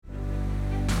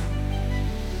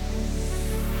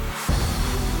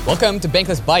Welcome to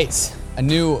Bankless Bites, a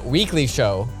new weekly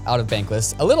show out of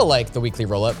Bankless, a little like the weekly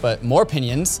roll-up, but more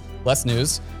opinions, less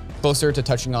news, closer to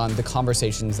touching on the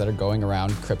conversations that are going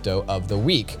around crypto of the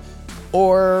week,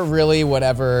 or really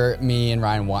whatever me and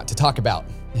Ryan want to talk about.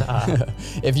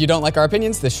 If you don't like our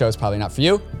opinions, this show is probably not for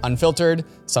you. Unfiltered,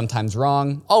 sometimes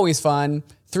wrong, always fun.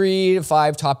 3 to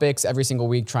 5 topics every single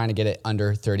week, trying to get it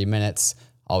under 30 minutes.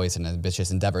 Always an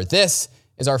ambitious endeavor. This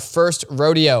is our first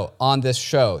rodeo on this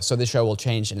show, so this show will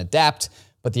change and adapt,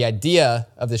 but the idea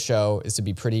of the show is to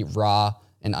be pretty raw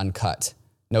and uncut.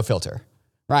 No filter.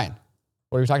 Ryan,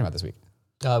 what are we talking about this week?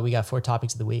 We got 4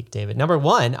 topics of the week, David. Number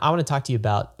 1, I want to talk to you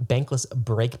about Bankless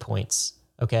breakpoints.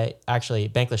 Okay, actually,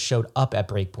 Bankless showed up at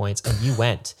breakpoints and you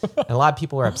went. And a lot of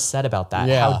people were upset about that.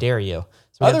 Yeah. How dare you?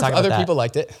 So other people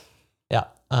liked it. Yeah.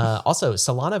 Also,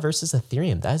 Solana versus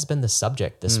Ethereum. That has been the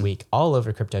subject this week all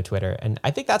over crypto Twitter. And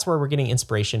I think that's where we're getting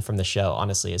inspiration from the show,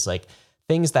 honestly, is like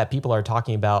things that people are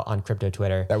talking about on crypto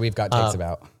Twitter. That we've got takes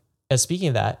about. Speaking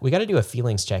of that, we got to do a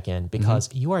feelings check-in because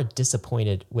you are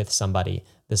disappointed with somebody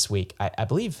this week. I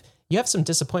believe you have some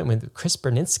disappointment with Chris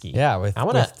Berninsky. Yeah, I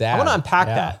want to unpack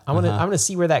that. I want to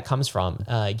see where that comes from.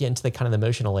 Get into the kind of the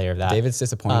emotional layer of that. David's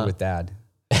disappointed with Dad.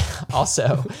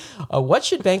 Also, what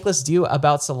should Bankless do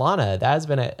about Solana? That has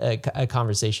been a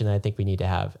conversation that I think we need to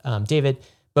have. David,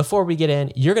 before we get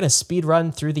in, you're going to speed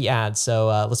run through the ads, so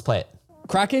let's play it.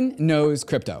 Kraken knows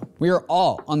crypto. We are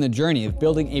all on the journey of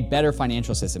building a better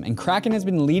financial system, and Kraken has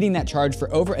been leading that charge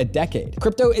for over a decade.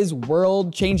 Crypto is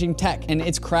world-changing tech, and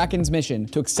it's Kraken's mission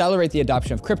to accelerate the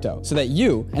adoption of crypto so that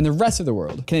you and the rest of the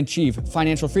world can achieve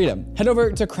financial freedom. Head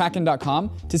over to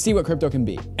kraken.com to see what crypto can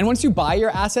be. And once you buy your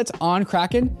assets on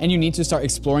Kraken and you need to start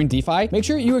exploring DeFi, make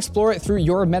sure you explore it through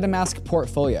your MetaMask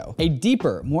portfolio, a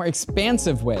deeper, more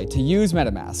expansive way to use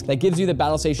MetaMask that gives you the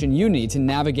battle station you need to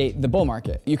navigate the bull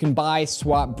market. You can buy,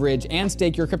 swap, bridge, and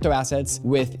stake your crypto assets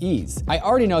with ease. I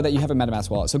already know that you have a MetaMask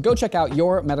wallet, so go check out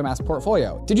your MetaMask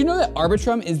portfolio. Did you know that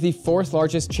Arbitrum is the 4th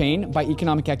largest chain by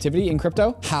economic activity in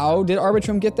crypto? How did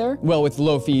Arbitrum get there? Well, with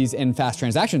low fees and fast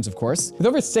transactions, of course. With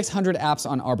over 600 apps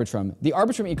on Arbitrum, the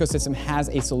Arbitrum ecosystem has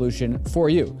a solution for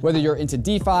you. Whether you're into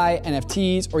DeFi,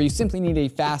 NFTs, or you simply need a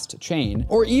fast chain,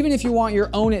 or even if you want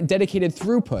your own dedicated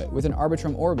throughput with an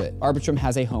Arbitrum orbit, Arbitrum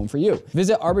has a home for you.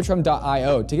 Visit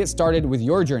arbitrum.io to get started with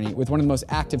your journey with one of the most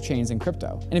active chains in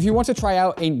crypto. And if you want to try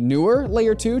out a newer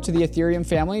layer 2 to the Ethereum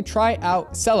family, try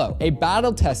out Celo, a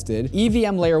battle-tested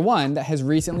EVM layer 1 that has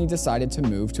recently decided to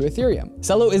move to Ethereum.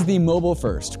 Celo is the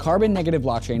mobile-first, carbon-negative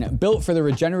blockchain built for the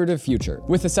regenerative future.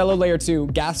 With the Celo layer 2,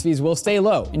 gas fees will stay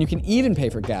low, and you can even pay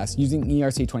for gas using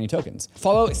ERC20 tokens.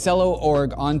 Follow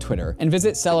Celo.org on Twitter and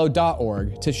visit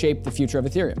Celo.org to shape the future of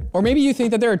Ethereum. Or maybe you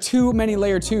think that there are too many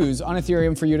layer 2s on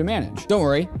Ethereum for you to manage. Don't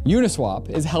worry,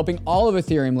 Uniswap is helping all of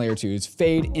Ethereum layer 2s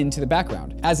fade into the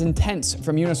background, as Intents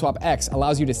from Uniswap X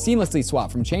allows you to seamlessly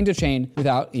swap from chain to chain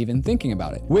without even thinking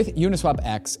about it. With Uniswap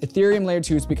X, Ethereum layer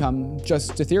 2s become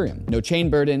just Ethereum. No chain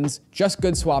burdens, just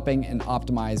good swapping and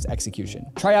optimized execution.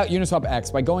 Try out Uniswap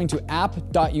X by going to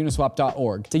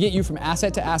app.uniswap.org to get you from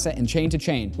asset to asset and chain to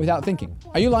chain without thinking.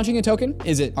 Are you launching a token?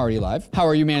 Is it already live? How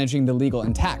are you managing the legal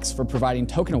and tax for providing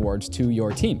token awards to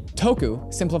your team?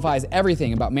 Toku simplifies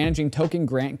everything about managing token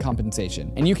grant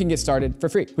compensation, and you can get started for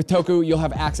free. With Toku, you'll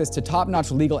have access to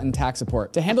top-notch legal and tax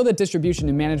support to handle the distribution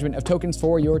and management of tokens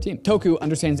for your team. Toku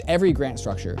understands every grant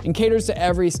structure and caters to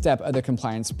every step of the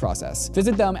compliance process.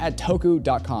 Visit them at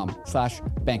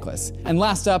toku.com/bankless. And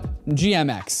last up,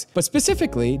 GMX, but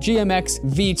specifically GMX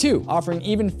V2, offering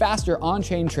even faster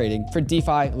on-chain trading for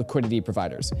DeFi liquidity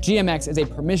providers. GMX is a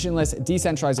permissionless,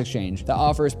 decentralized exchange that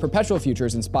offers perpetual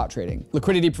futures and spot trading.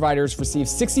 Liquidity providers receive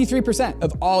 63%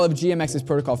 of all of GMX's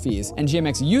protocol fees, and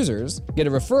GMX users get a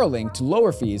referral link to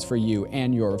lower fees for you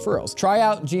and your referrals. Try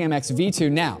out GMX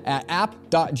V2 now at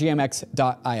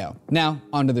app.gmx.io. Now,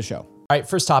 onto the show. All right,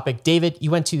 first topic. David, you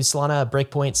went to Solana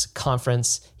Breakpoints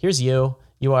conference. Here's you.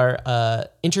 You are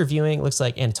interviewing, looks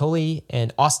like Anatoly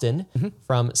and Austin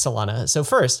from Solana. So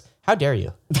first, how dare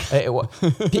you?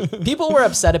 People were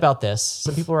upset about this.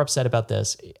 Some people were upset about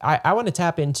this. I want to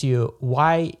tap into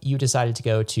why you decided to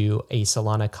go to a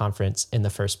Solana conference in the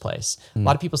first place. A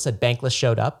lot of people said Bankless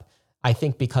showed up. I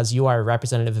think because you are a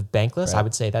representative of Bankless, right. I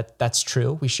would say that that's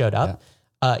true. We showed up.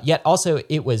 Yeah. Yet also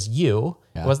it was you.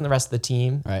 Yeah. It wasn't the rest of the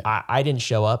team. Right. I didn't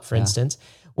show up, for instance.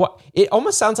 What it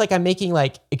almost sounds like I'm making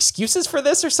like excuses for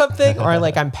this or something, or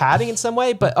like I'm padding in some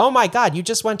way. But oh my God, you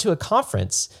just went to a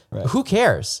conference. Right. Who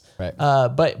cares? Right.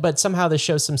 But somehow this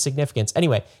shows some significance.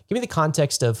 Anyway, give me the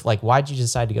context of like why did you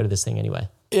decide to go to this thing anyway?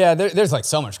 Yeah, there's like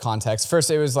so much context. First,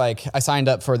 it was like I signed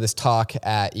up for this talk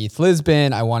at ETH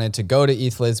Lisbon. I wanted to go to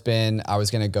ETH Lisbon. I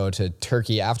was going to go to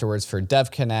Turkey afterwards for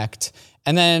Dev Connect.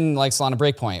 And then like Solana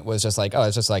Breakpoint was just like, oh,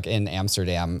 it's just like in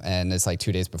Amsterdam and it's like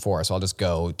 2 days before. So I'll just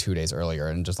go 2 days earlier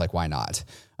and just like, why not?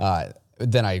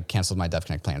 Then I canceled my Dev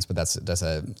Connect plans, but that's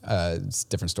a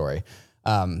different story.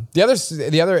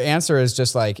 The other answer is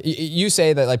just like you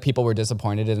say that like people were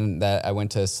disappointed in that I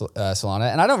went to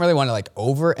Solana, and I don't really want to like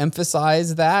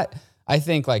overemphasize that. I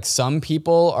think like some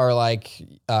people are like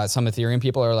some Ethereum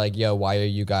people are like, yo, why are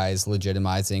you guys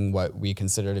legitimizing what we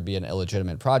consider to be an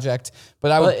illegitimate project?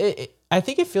 But I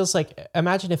think it feels like,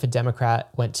 imagine if a Democrat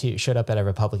showed up at a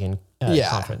Republican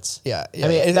conference. Yeah. I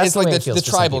mean, it's like the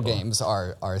tribal games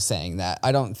are saying that.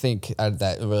 I don't think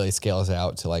that really scales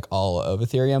out to like all of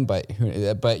Ethereum,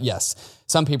 but yes,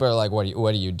 some people are like,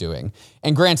 what are you doing?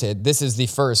 And granted, this is the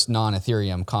first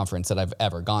non-Ethereum conference that I've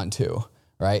ever gone to,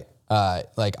 right?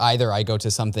 Like either I go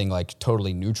to something like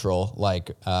totally neutral,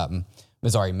 like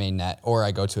Missouri Mainnet, or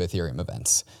I go to Ethereum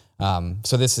events.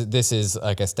 So this is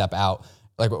like a step out.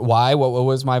 Like why? What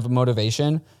was my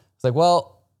motivation? It's like,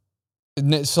 well,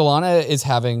 Solana is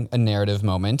having a narrative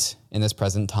moment in this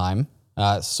present time.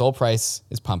 Sol price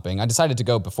is pumping. I decided to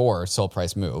go before Sol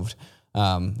price moved.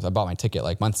 I bought my ticket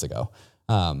like months ago.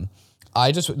 I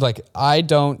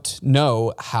don't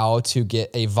know how to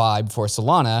get a vibe for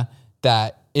Solana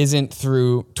that isn't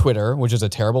through Twitter, which is a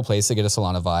terrible place to get a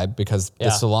Solana vibe because the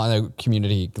Solana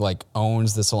community like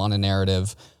owns the Solana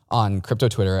narrative on crypto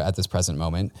Twitter at this present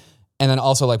moment. And then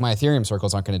also like my Ethereum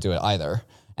circles aren't going to do it either.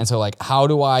 And so like, how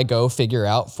do I go figure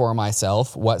out for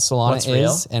myself what Solana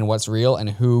is and what's real and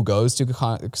who goes to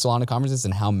Solana conferences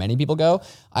and how many people go?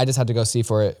 I just had to go see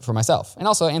for it for myself. And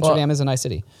also Amsterdam is a nice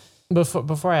city.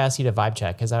 Before I ask you to vibe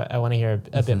check, because I want to hear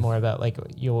a bit more about like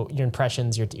your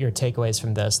impressions, your takeaways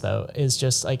from this though, is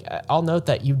just like, I'll note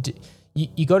that you've been to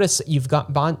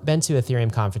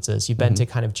Ethereum conferences. You've been to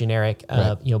kind of generic,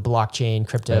 blockchain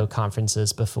crypto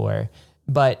conferences before.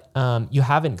 But you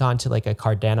haven't gone to like a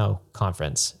Cardano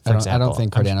conference, for example. I don't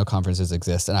think Cardano conferences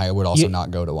exist, and I would also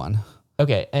not go to one.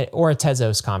 Okay, or a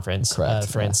Tezos conference,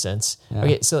 for instance. Yeah.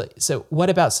 Okay, so what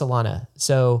about Solana?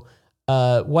 So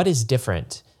what is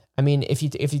different? I mean, if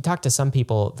you talk to some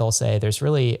people, they'll say there's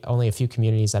really only a few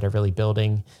communities that are really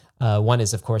building. One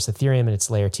is, of course, Ethereum and its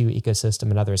layer 2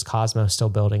 ecosystem. Another is Cosmos still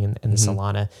building in the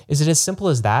Solana. Is it as simple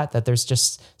as that there's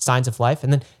just signs of life?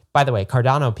 And then, by the way,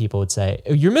 Cardano people would say,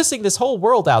 you're missing this whole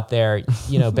world out there,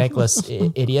 bankless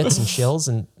idiots and shills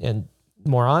and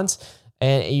morons.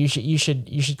 And you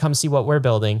should come see what we're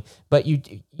building. But you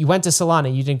went to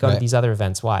Solana, you didn't go to these other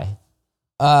events. Why?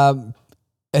 The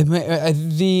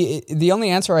only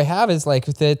answer I have is like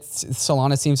that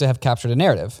Solana seems to have captured a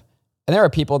narrative. And there are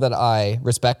people that I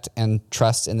respect and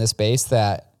trust in this space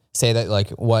that say that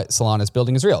like what Solana is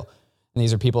building is real. And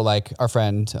these are people like our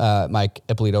friend Mike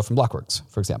Ippolito from Blockworks,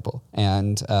 for example,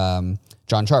 and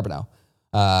John Charbonneau,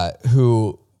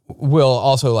 who will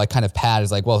also like kind of pad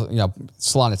as like, well,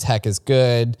 Solana tech is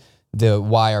good.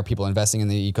 Why are people investing in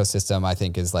the ecosystem? I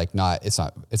think is like it's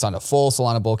not a full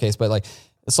Solana bull case, but like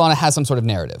Solana has some sort of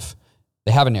narrative.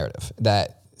 They have a narrative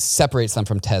that separates them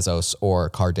from Tezos or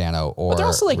Cardano or. But they're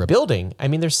also like building. I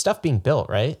mean, there's stuff being built,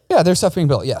 right? Yeah, there's stuff being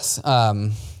built. Yes.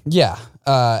 And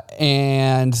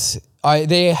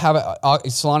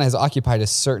Solana has occupied a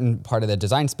certain part of the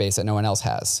design space that no one else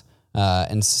has.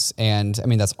 And I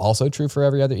mean, that's also true for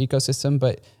every other ecosystem,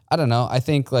 but I don't know. I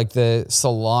think like the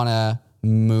Solana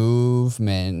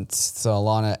movement,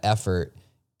 Solana effort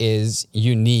is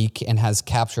unique and has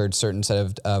captured certain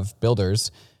set of builders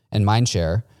and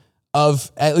mindshare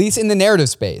of at least in the narrative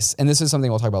space. And this is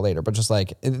something we'll talk about later, but just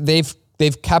like they've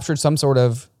captured some sort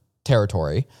of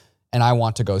territory and I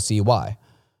want to go see why.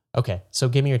 Okay. So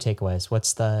give me your takeaways.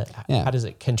 How does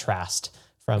it contrast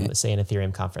from say an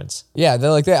Ethereum conference? Yeah.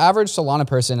 The average Solana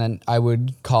person, and I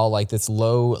would call like this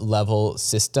low level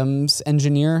systems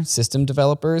engineer, system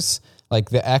developers,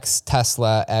 like the ex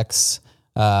Tesla, ex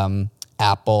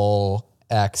Apple,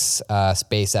 ex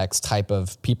SpaceX type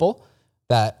of people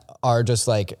that are just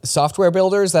like software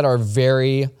builders that are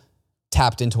very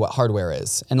tapped into what hardware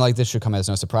is. And like this should come as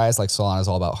no surprise. Like Solana is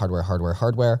all about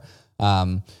hardware.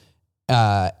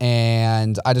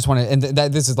 And I just want to,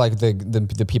 this is like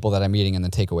the people that I'm meeting and the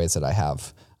takeaways that I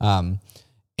have.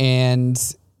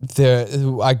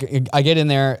 I get in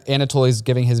there, Anatoly's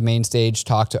giving his main stage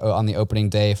talk on the opening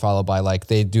day, followed by like,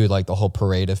 they do like the whole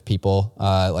parade of people,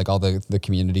 like all the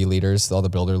community leaders, all the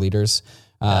builder leaders.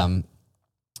 And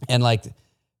like,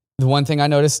 the one thing I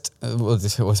noticed,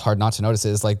 it was hard not to notice,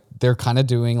 is like, they're kind of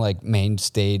doing like main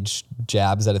stage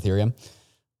jabs at Ethereum.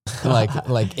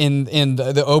 like in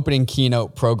the opening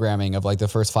keynote programming of like the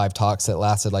first 5 talks that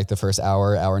lasted like the first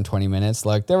hour and 20 minutes,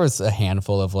 like there was a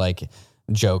handful of like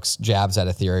jokes, jabs at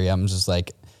Ethereum, just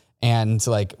like, and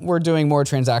like we're doing more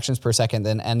transactions per second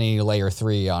than any layer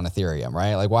 3 on Ethereum,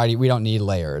 right? Like we don't need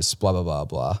layers, blah blah blah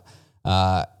blah.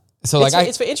 So like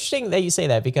it's interesting that you say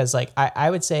that, because like I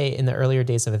would say in the earlier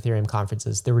days of Ethereum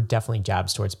conferences there were definitely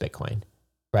jabs towards Bitcoin,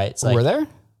 right? It's like, were there?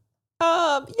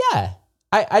 Yeah.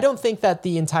 I don't think that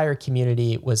the entire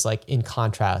community was like in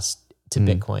contrast to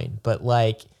Bitcoin, but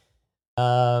like,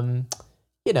 Bitcoiners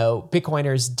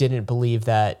didn't believe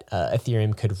that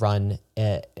Ethereum could run,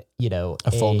 a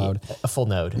full node.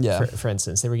 Yeah. For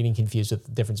instance, they were getting confused with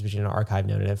the difference between an archive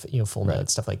node and a full node,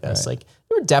 stuff like this. Like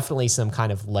there were definitely some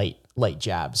kind of light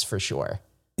jabs for sure.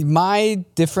 My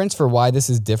difference for why this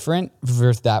is different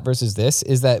versus this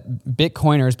is that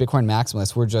Bitcoin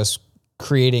maximalists were just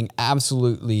creating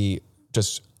absolutely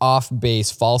just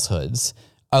off-base falsehoods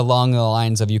along the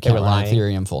lines of you can't run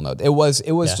Ethereum full node. It was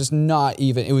just not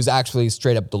even, it was actually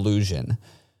straight up delusion.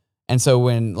 And so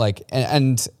when like,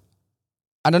 and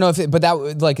I don't know if but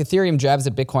that like Ethereum jabs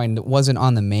at Bitcoin wasn't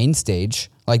on the main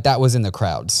stage. Like that was in the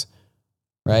crowds,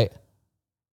 right?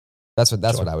 That's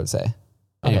what I would say.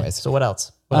 Okay. Anyways. So what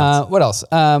else?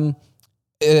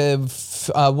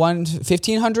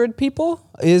 1,500 people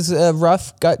is a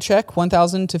rough gut check.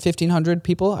 1,000 to 1,500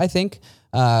 people, I think,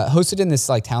 hosted in this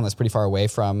like town that's pretty far away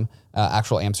from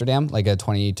actual Amsterdam, like a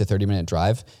 20 to 30 minute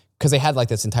drive, because they had like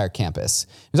this entire campus.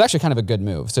 It was actually kind of a good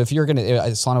move. So if you're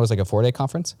Solana was like a 4-day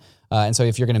conference, and so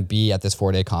if you're gonna be at this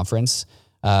 4-day conference,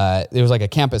 there was like a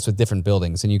campus with different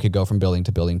buildings, and you could go from building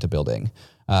to building to building.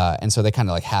 And so they kind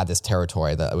of like had this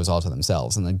territory that was all to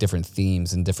themselves, and like different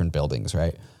themes and different buildings,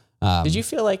 right? Did you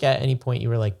feel like at any point you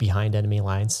were like behind enemy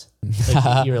lines?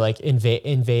 Like you were like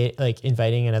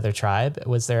inviting another tribe?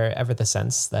 Was there ever the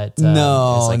sense that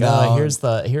no, it's like, no. oh, here's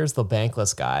the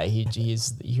Bankless guy.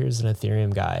 Here's an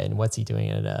Ethereum guy, and what's he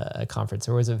doing at a conference?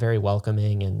 Or was it very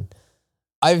welcoming? And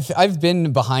I've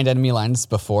been behind enemy lines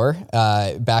before.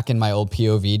 Back in my old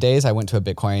POV days, I went to a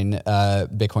Bitcoin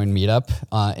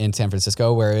meetup in San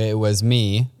Francisco where it was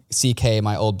me, CK,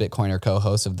 my old Bitcoiner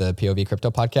co-host of the POV Crypto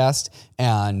podcast,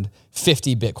 and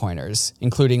 50 Bitcoiners,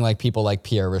 including like people like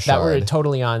Pierre Richard. That were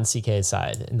totally on CK's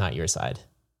side and not your side.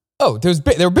 Oh, there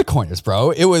were Bitcoiners,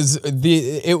 bro. It was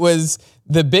the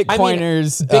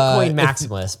Bitcoiners. Bitcoin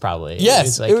maximalists, probably.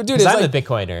 Yes, it was like, dude. I'm like, a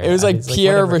Bitcoiner. It was like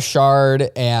Pierre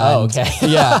Richard and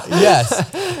yes,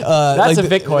 that's like a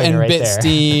Bitcoiner and right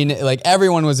Bitstein. There. Like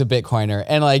everyone was a Bitcoiner,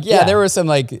 and like there were some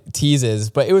like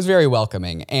teases, but it was very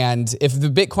welcoming. And if the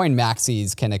Bitcoin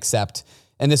maxis can accept.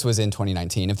 And this was in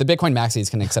 2019. If the Bitcoin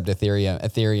maxis can accept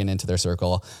Ethereum into their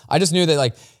circle, I just knew that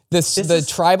like the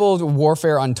tribal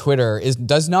warfare on Twitter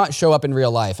does not show up in real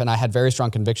life, and I had very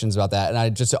strong convictions about that, and I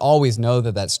just always know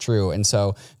that that's true. And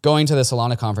so going to the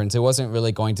Solana conference, it wasn't really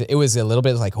it was a little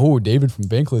bit like, oh, David from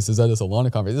Bankless is at a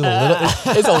Solana conference.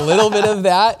 It's a little bit of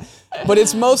that, but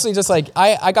it's mostly just like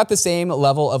I got the same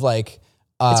level of like.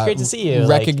 It's great to see you.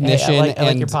 Recognition. Like, I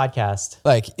like your podcast.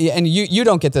 Like, and you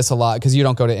don't get this a lot because you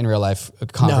don't go to in real life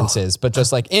conferences, but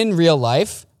just like in real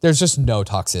life, there's just no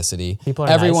toxicity. People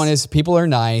are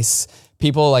nice.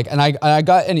 People like, and I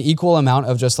got an equal amount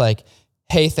of just like,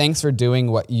 hey, thanks for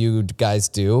doing what you guys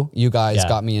do. You guys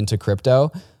got me into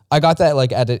crypto. I got that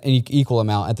like at an equal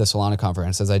amount at the Solana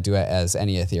conference as I do it as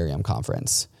any Ethereum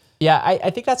conference. Yeah, I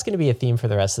think that's going to be a theme for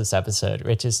the rest of this episode,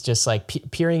 which is just like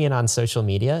peering in on social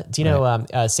media. Do you know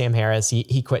Sam Harris?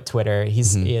 He quit Twitter.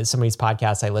 He's somebody's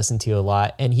podcast I listen to a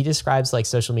lot, and he describes like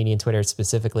social media and Twitter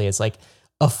specifically as like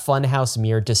a funhouse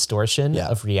mirror distortion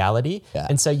of reality. Yeah.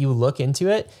 And so you look into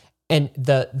it, and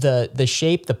the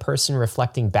shape, the person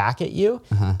reflecting back at you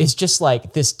is just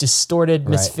like this distorted,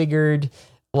 misfigured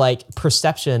like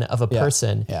perception of a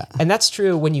person. Yeah. And that's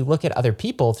true when you look at other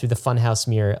people through the funhouse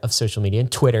mirror of social media and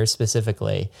Twitter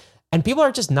specifically. And people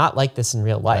are just not like this in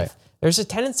real life. Right. There's a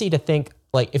tendency to think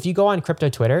like if you go on crypto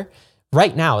Twitter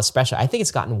right now, especially, I think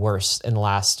it's gotten worse in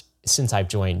the since I've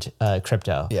joined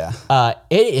crypto. Yeah.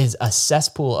 It is a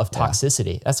cesspool of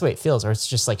toxicity. Yeah. That's the way it feels. Or it's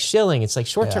just like shilling. It's like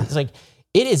short term. It's like,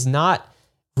 it is not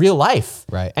real life.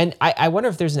 Right. And I wonder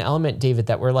if there's an element, David,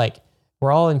 that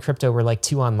we're all in crypto. We're like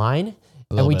too online.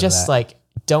 And we just like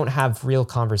don't have real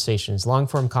conversations, long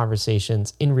form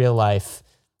conversations in real life.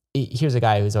 Here's a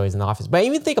guy who's always in the office. But I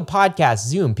even think a podcast,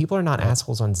 Zoom, people are not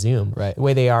assholes on Zoom the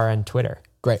way they are on Twitter.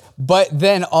 Great. But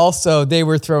then also they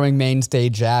were throwing mainstay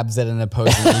jabs at an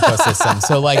opposing ecosystem.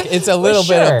 So like it's a little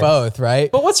bit of both,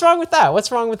 right? But what's wrong with that?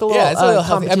 What's wrong with the little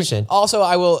competition? I mean,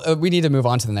 also, we need to move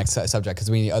on to the next subject because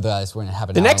otherwise we're going to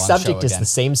have the next subject is the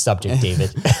same subject,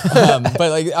 David. But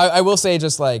like I will say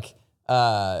just like,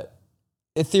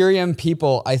 Ethereum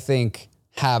people, I think,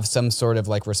 have some sort of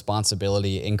like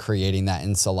responsibility in creating that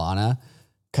in Solana,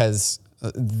 because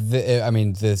the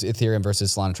Ethereum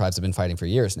versus Solana tribes have been fighting for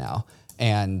years now,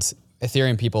 and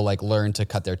Ethereum people like learned to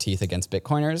cut their teeth against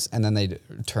Bitcoiners, and then they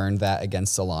turned that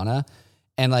against Solana.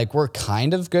 And like, we're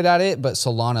kind of good at it, but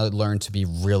Solana learned to be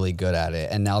really good at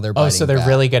it. And now they're biting so they're back.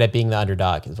 really good at being the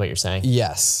underdog is what you're saying?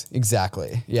 Yes,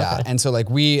 exactly. Yeah. Okay. And so like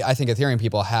I think Ethereum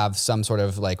people have some sort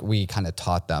of like, we kind of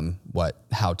taught them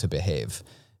how to behave.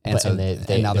 And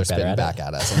and now they're spitting back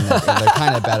at us, and they're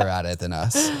kind of better at it than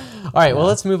us. All right, well,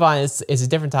 let's move on. It's a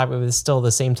different topic, but it's still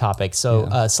the same topic. So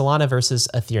Solana versus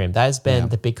Ethereum. That has been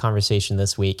the big conversation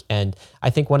this week. And I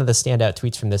think one of the standout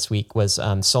tweets from this week was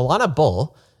Solana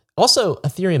bull, also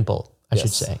Ethereum bull, I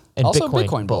should say, and also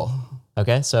Bitcoin bull.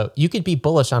 Okay, so you could be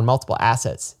bullish on multiple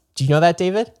assets. Do you know that,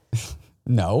 David?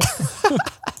 No.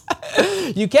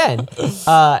 You can.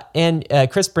 And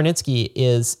Chris Bernitsky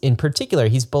is, in particular,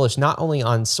 he's bullish not only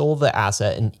on Sol the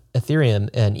asset and Ethereum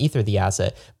and Ether the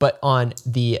asset, but on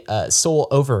the Sol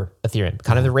over Ethereum,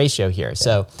 kind of the ratio here. Yeah.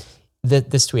 So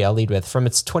this tweet I'll lead with. From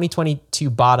its 2022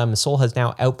 bottom, Sol has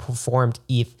now outperformed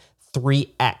ETH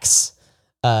 3x.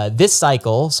 This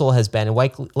cycle, Sol has been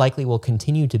and likely will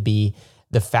continue to be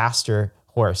the faster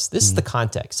horse. This is the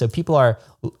context. So people are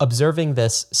observing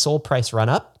this Sol price run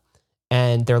up,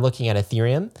 and they're looking at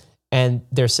Ethereum, and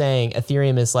they're saying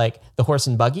Ethereum is like the horse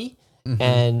and buggy,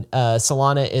 and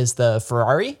Solana is the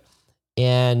Ferrari,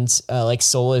 and like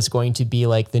Sol is going to be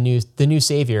like the new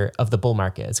savior of the bull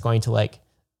market. It's going to like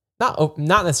not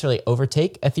necessarily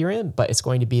overtake Ethereum, but it's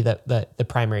going to be the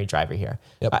primary driver here.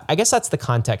 Yep. I guess that's the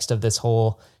context of this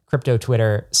whole crypto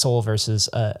Twitter Sol versus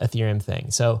Ethereum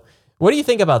thing. So what do you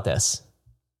think about this?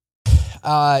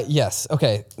 Yes.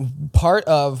 Okay. Part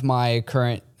of my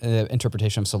current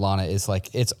interpretation of Solana is like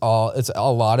it's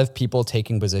a lot of people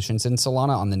taking positions in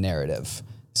Solana on the narrative.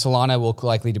 Solana will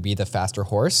likely to be the faster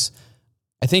horse.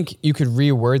 I think you could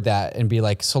reword that and be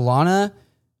like Solana.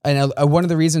 And one of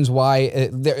the reasons why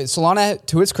Solana,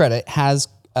 to its credit, has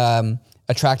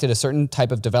attracted a certain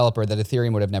type of developer that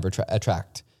Ethereum would have never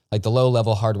attract, like the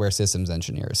low-level hardware systems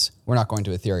engineers. We're not going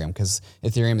to Ethereum because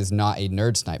Ethereum is not a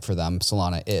nerd snipe for them.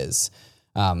 Solana is.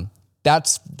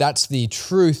 That's the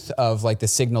truth of like the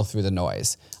signal through the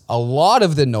noise. A lot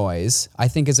of the noise, I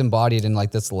think, is embodied in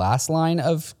like this last line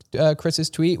of Chris's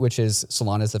tweet, which is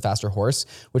Solana is the faster horse,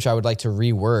 which I would like to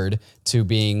reword to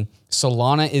being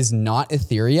Solana is not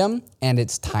Ethereum and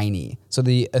it's tiny. So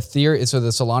the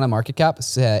Solana market cap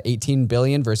is 18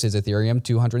 billion versus Ethereum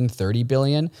 230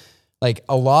 billion. Like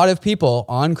a lot of people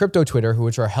on crypto Twitter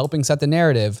which are helping set the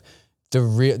narrative.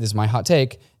 This is my hot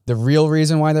take. The real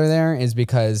reason why they're there is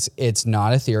because it's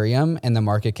not Ethereum and the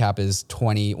market cap is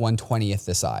 1/20th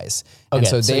the size. Okay, and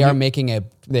so they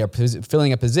are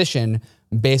filling a position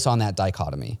based on that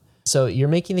dichotomy. So you're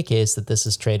making the case that this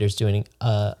is traders doing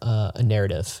a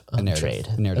narrative trade,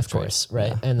 of course,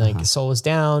 right? Yeah. And like Sol is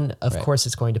down, of course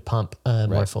it's going to pump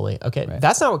more fully. Okay,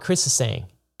 that's not what Chris is saying.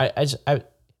 I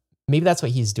maybe that's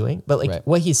what he's doing, but like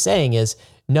what he's saying is,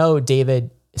 no,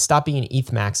 David, stop being an ETH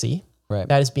maxi. Right.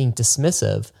 That is being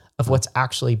dismissive of what's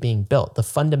actually being built. The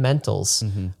fundamentals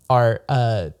are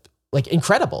like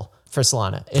incredible for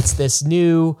Solana. It's this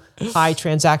new high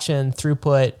transaction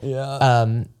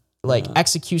throughput,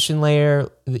 execution layer.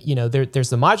 You know, there's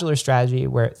the modular strategy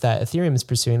that Ethereum is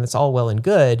pursuing. That's all well and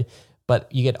good, but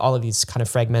you get all of these kind of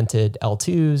fragmented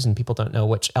L2s, and people don't know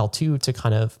which L2 to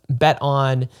kind of bet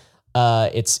on.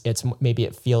 It's maybe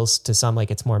it feels to some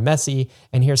like it's more messy.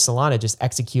 And here's Solana just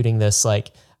executing this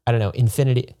like, I don't know,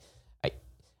 infinity,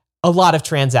 a lot of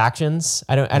transactions.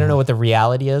 I don't know what the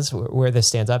reality is where this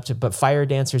stands up to, but fire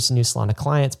dancers to new Solana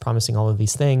clients, promising all of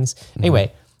these things.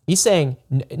 Anyway, he's saying,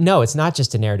 no, it's not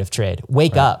just a narrative trade.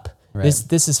 Wake up.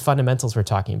 This is fundamentals we're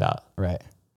talking about. Right.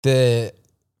 The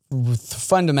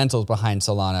fundamentals behind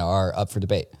Solana are up for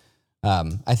debate.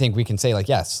 I think we can say like,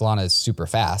 yes, Solana is super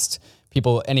fast.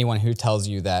 Anyone who tells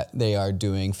you that they are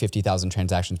doing 50,000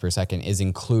 transactions per second is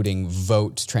including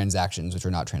vote transactions, which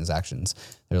are not transactions.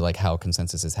 They're like how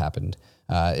consensus has happened.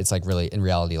 It's like really, in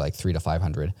reality, like 300 to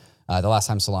 500. The last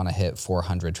time Solana hit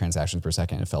 400 transactions per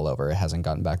second, it fell over. It hasn't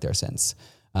gotten back there since.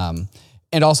 And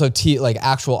also like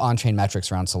actual on-chain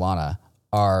metrics around Solana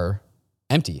are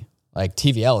empty. Like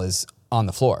TVL is on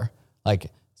the floor. Like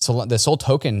the Sol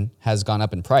token has gone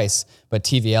up in price, but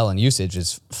TVL and usage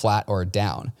is flat or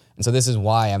down. And so this is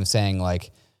why I'm saying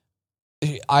like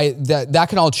that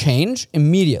can all change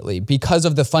immediately because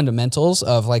of the fundamentals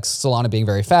of like Solana being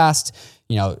very fast,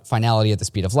 finality at the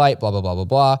speed of light, blah, blah, blah, blah,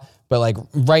 blah. But like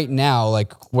right now,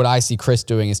 like what I see Chris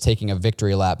doing is taking a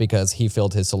victory lap because he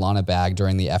filled his Solana bag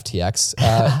during the FTX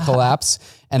collapse.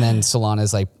 And then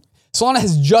Solana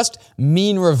has just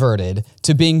mean reverted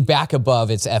to being back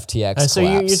above its FTX So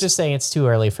collapse. you're just saying it's too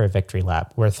early for a victory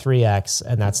lap. We're 3x,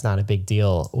 and that's not a big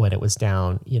deal when it was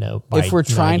down, by if we're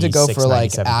trying to go for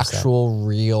like 97%. actual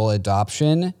real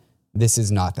adoption, this is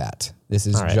not that. This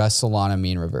is just Solana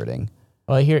mean reverting.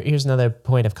 Well, here's another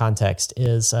point of context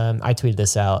is I tweeted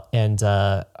this out, and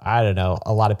I don't know,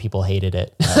 a lot of people hated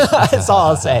it. That's all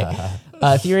I'll say.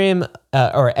 Ethereum,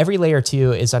 or every layer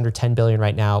 2 is under 10 billion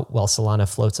right now, while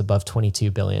Solana floats above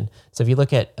 22 billion. So if you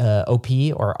look at OP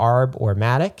or ARB or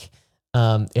Matic,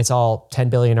 it's all 10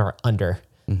 billion or under.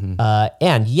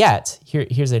 And yet,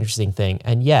 here's the interesting thing.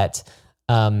 And yet,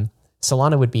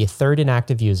 Solana would be 3rd in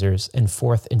active users and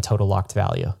 4th in total locked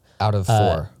value. Out of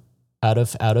 4. Out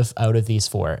of these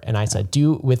 4. And I said,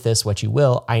 do with this what you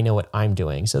will. I know what I'm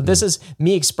doing. So this is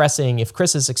me expressing, if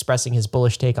Chris is expressing his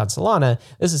bullish take on Solana,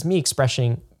 this is me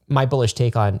expressing my bullish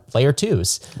take on layer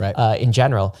 2s in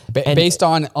general. Based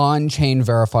on on-chain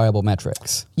verifiable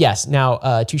metrics. Yes. Now,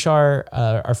 Tushar,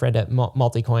 our friend at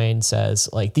Multicoin, says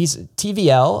like these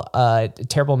TVL,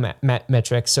 terrible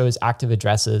metrics, so is active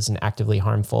addresses and actively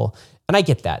harmful. And I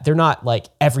get that. They're not like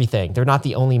everything. They're not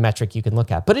the only metric you can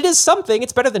look at. But it is something.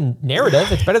 It's better than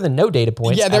narrative. It's better than no data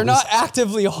points. Yeah, they're not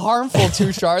actively harmful,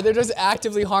 Tushar. They're just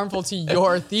actively harmful to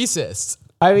your thesis.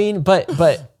 I mean, but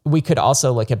we could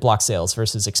also look at block sales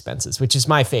versus expenses, which is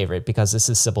my favorite because this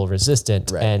is Sybil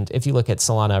resistant. Right. And if you look at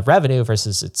Solana revenue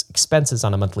versus its expenses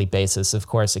on a monthly basis, of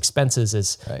course, expenses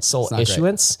is SOL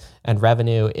issuance and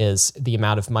revenue is the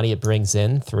amount of money it brings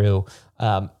in through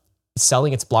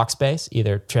selling its block space,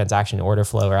 either transaction order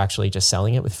flow or actually just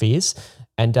selling it with fees.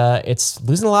 And it's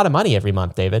losing a lot of money every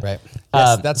month, David. Right.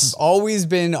 Yes, that's always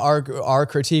been our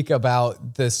critique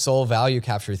about the SOL value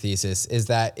capture thesis is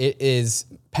that it is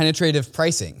penetrative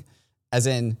pricing, as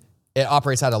in it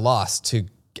operates at a loss to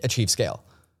achieve scale.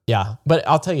 Yeah, but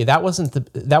I'll tell you that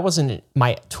wasn't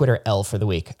my Twitter L for the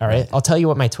week. All right, I'll tell you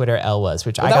what my Twitter L was,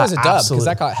 which I got. That was a dub because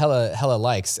that got hella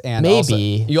likes, and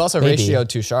you also ratioed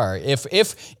Tushar.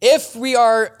 If we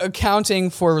are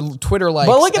accounting for Twitter likes,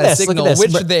 look at this, signal,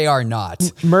 which they are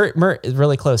not. Mert is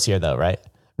really close here, though, right?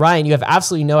 Ryan, you have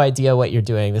absolutely no idea what you're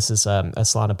doing. This is a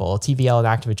Solana bull. TVL and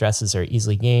active addresses are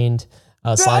easily gained.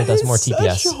 Solana does more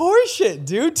TPS. Such horseshit,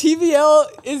 dude. TVL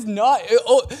is not.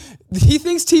 He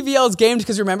thinks TVL is gamed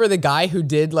because remember the guy who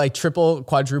did like triple,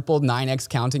 quadruple, 9x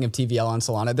counting of TVL on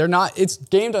Solana? They're not. It's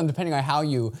gamed on depending on how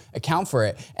you account for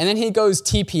it. And then he goes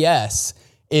TPS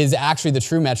is actually the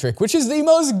true metric, which is the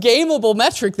most gameable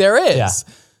metric there is. Yeah.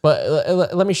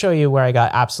 But let me show you where I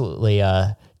got absolutely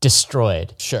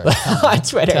destroyed. Sure. On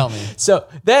Twitter. Tell me. So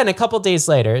then a couple days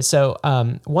later,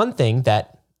 one thing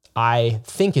that I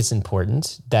think is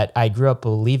important that I grew up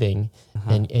believing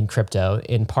in crypto,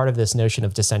 in part of this notion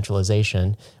of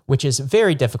decentralization, which is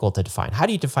very difficult to define. How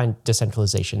do you define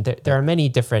decentralization? There are many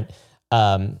different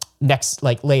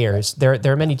layers. There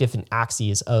are many different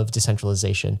axes of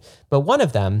decentralization, but one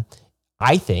of them,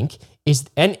 I think, is,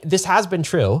 and this has been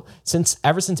true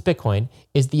ever since Bitcoin,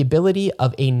 is the ability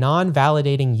of a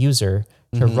non-validating user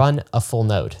to run a full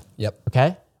node. Yep.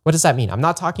 Okay. What does that mean? I'm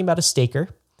not talking about a staker.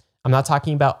 I'm not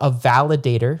talking about a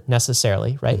validator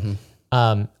necessarily, right?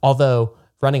 Although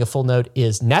running a full node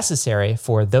is necessary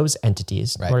for those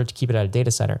entities in order to keep it at a data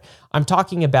center. I'm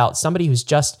talking about somebody who's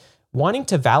just wanting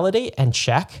to validate and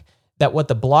check that what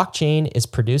the blockchain is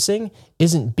producing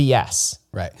isn't BS.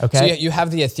 Right. Okay. So you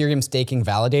have the Ethereum staking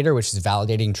validator, which is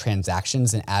validating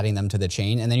transactions and adding them to the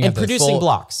chain, and then you have producing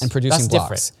blocks. And producing That's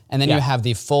blocks. different. And then you have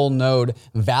the full node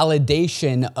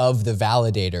validation of the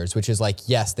validators, which is like,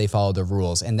 yes, they follow the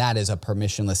rules, and that is a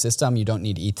permissionless system. You don't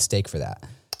need ETH stake for that.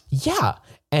 Yeah.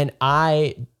 And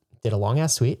I did a long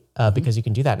ass tweet because you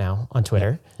can do that now on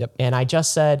Twitter. Yep. And I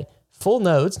just said full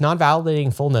nodes,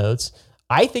 non-validating full nodes,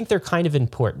 I think they're kind of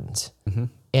important.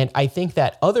 And I think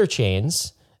that other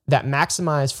chains that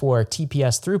maximize for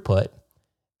TPS throughput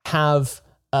have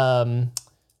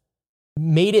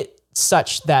made it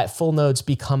such that full nodes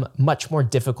become much more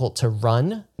difficult to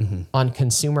run on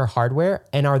consumer hardware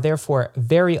and are therefore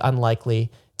very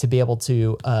unlikely to be able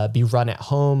to be run at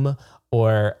home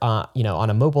or on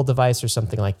a mobile device or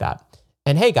something like that.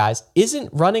 And hey guys, isn't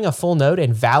running a full node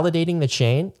and validating the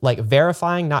chain, like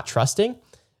verifying, not trusting,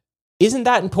 isn't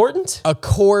that important? A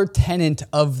core tenet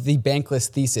of the Bankless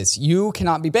thesis. You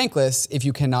cannot be Bankless if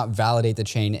you cannot validate the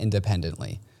chain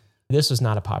independently. This was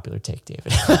not a popular take,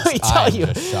 David. Let me tell I'm you,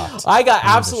 just shocked. I got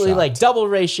I'm absolutely just like double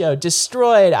ratio,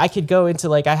 destroyed. I could go into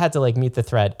like, I had to like mute the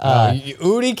thread.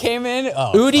 Udi came in.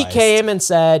 Oh, Udi Christ. came and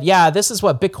said, yeah, this is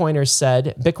what Bitcoiners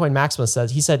said. Bitcoin Maximus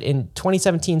says. He said in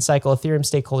 2017 cycle, Ethereum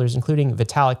stakeholders, including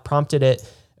Vitalik,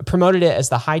 promoted it as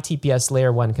the high TPS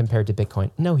layer 1 compared to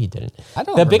Bitcoin. No, he didn't. I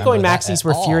don't The remember Bitcoin that maxis at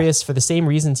were all. furious for the same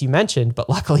reasons you mentioned, but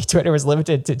luckily Twitter was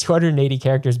limited to 280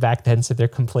 characters back then, so their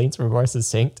complaints were more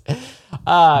succinct.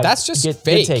 That's just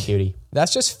fake. Good take, Udi.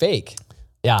 That's just fake.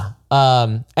 Yeah.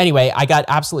 Anyway, I got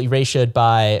absolutely ratioed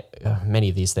by many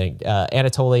of these things.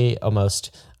 Anatoly,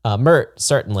 almost. Mert,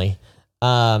 certainly.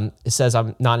 It says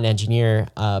I'm not an engineer.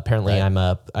 Apparently,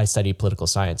 Right. I studied political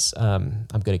science. I'm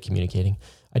good at communicating.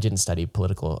 I didn't study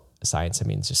political science. I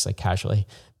mean, it's just like casually.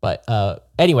 But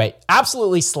anyway,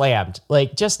 absolutely slammed.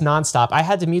 Like just nonstop. I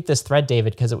had to mute this thread,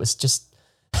 David, because it was just.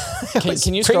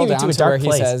 Can you scroll down to where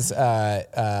he says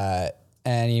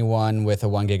anyone with a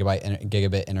 1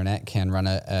 gigabit internet can run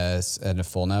a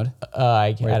full node?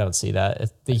 I don't see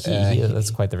that.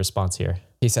 That's quite the response here.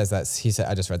 He says that. He said,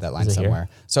 I just read that line Is it here? somewhere.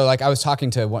 So like I was talking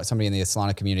to somebody in the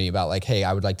Solana community about like, hey,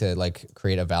 I would like to like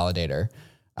create a validator.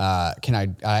 Can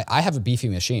I have a beefy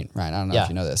machine, right? I don't know if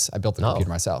you know this. I built the computer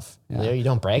myself. Yeah. You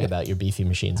don't brag about your beefy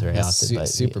machines very often. But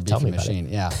Super tell beefy me about it. machine.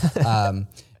 Yeah.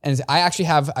 And I actually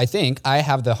I think I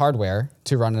have the hardware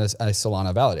to run a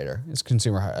Solana validator. It's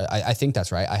consumer. I think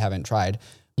that's right. I haven't tried,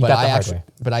 but got the hardware.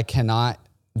 But I cannot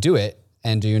do it.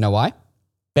 And do you know why?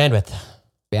 Bandwidth.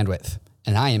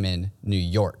 And I am in New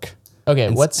York. Okay,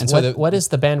 And what is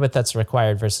the bandwidth that's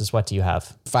required versus what do you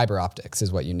have? Fiber optics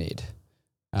is what you need.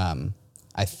 I'm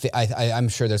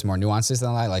sure there's more nuances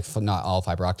than that. Like not all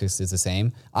fiber optics is the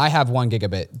same. I have 1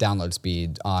 gigabit download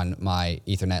speed on my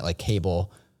Ethernet like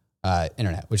cable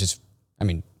internet, which is, I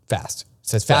mean, fast.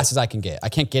 It's as fast as I can get. I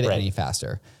can't get it any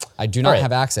faster. I do not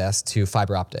have access to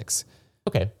fiber optics.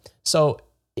 Okay, so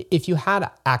if you had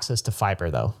access to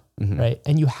fiber though, right,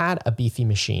 and you had a beefy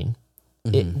machine,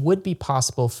 it would be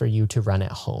possible for you to run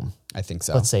at home. I think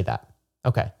so. Let's say that.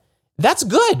 Okay. That's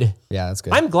good. Yeah, that's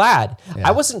good. I'm glad. Yeah.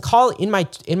 I wasn't calling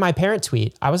in my parent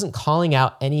tweet. I wasn't calling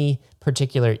out any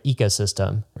particular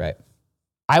ecosystem. Right.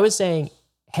 I was saying,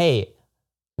 hey,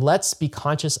 let's be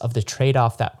conscious of the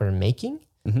trade-off that we're making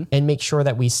and make sure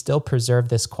that we still preserve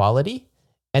this quality.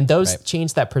 And those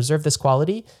chains that preserve this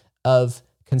quality of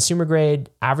consumer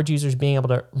grade, average users being able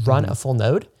to run a full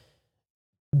node,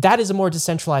 that is a more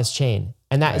decentralized chain.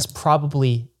 And that is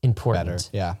probably important. Better.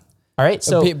 Yeah. All right.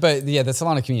 So, but yeah, the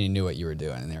Solana community knew what you were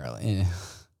doing, and they were like,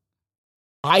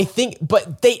 I think,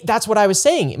 but that's what I was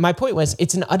saying. My point was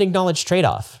it's an unacknowledged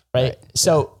trade-off, right?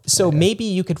 So maybe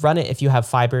you could run it if you have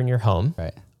fiber in your home.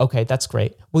 Right. Okay, that's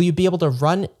great. Will you be able to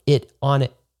run it on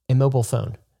a mobile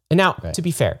phone? And now, to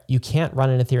be fair, you can't run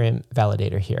an Ethereum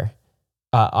validator here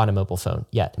on a mobile phone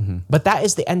yet. But that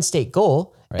is the end state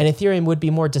goal. And Ethereum would be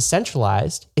more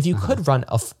decentralized if you could run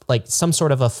some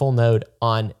sort of a full node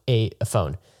on a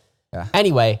phone. Yeah.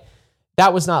 Anyway,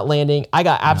 that was not landing. I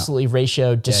got absolutely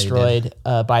ratioed, destroyed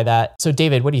by that. So,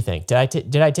 David, what do you think? Did I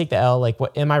take the L? Like,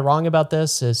 what am I wrong about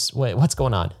this? What's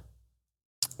going on?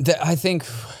 I think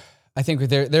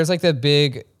there's like the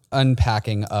big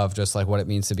unpacking of just like what it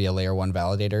means to be a layer 1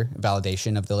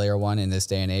 validation of the layer 1 in this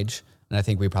day and age. And I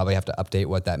think we probably have to update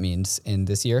what that means in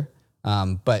this year.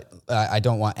 But I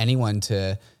don't want anyone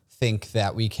to think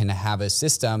that we can have a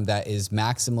system that is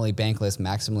maximally bankless,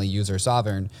 maximally user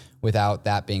sovereign without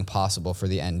that being possible for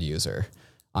the end user.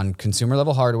 On consumer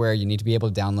level hardware, you need to be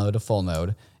able to download a full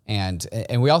node. And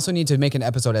we also need to make an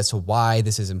episode as to why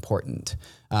this is important.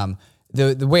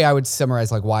 The way I would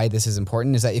summarize like why this is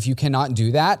important is that if you cannot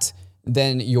do that,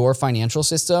 then your financial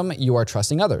system, you are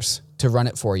trusting others to run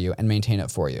it for you and maintain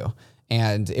it for you.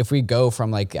 And if we go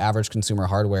from like average consumer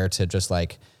hardware to just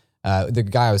like the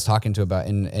guy I was talking to about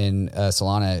in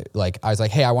Solana, like I was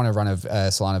like, hey, I want to run a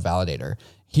Solana validator.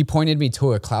 He pointed me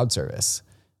to a cloud service.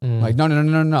 Like,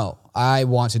 no. I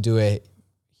want to do it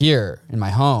here in my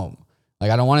home.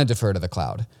 Like, I don't want to defer to the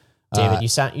cloud. David, you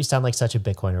sound like such a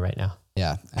Bitcoiner right now.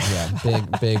 Yeah.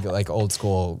 Big, like old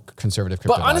school conservative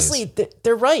crypto. But honestly,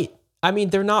 they're right. I mean,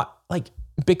 they're not like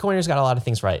Bitcoiners got a lot of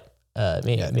things right.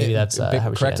 Maybe that's how we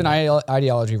correct should in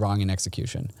ideology, wrong in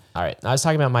execution. All right. I was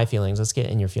talking about my feelings. Let's get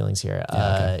in your feelings here.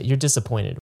 You're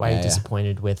disappointed. Why are you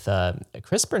disappointed with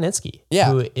Chris Berninsky?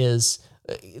 Yeah. Who is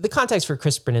the context for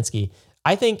Chris Berninsky?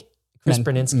 I think Chris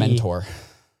Berninsky mentor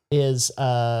is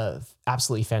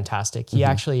absolutely fantastic. He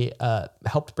actually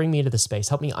helped bring me into the space,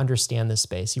 helped me understand this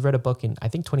space. He wrote a book in, I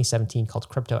think, 2017 called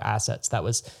Crypto Assets that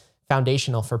was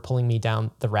foundational for pulling me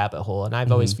down the rabbit hole. And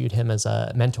I've always viewed him as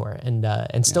a mentor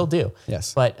and still do.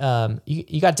 Yes. But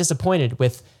you got disappointed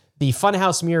with the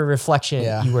funhouse mirror reflection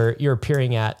Yeah. you're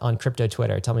appearing at on crypto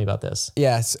Twitter. Tell me about this.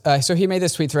 Yes. So he made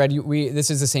this tweet thread. This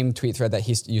is the same tweet thread that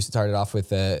you started off with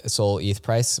the Sol ETH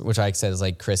price, which I said is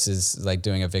like Chris is like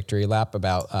doing a victory lap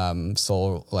about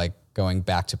Sol like going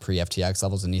back to pre-FTX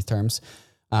levels in ETH terms.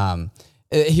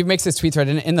 He makes this tweet thread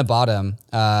in the bottom.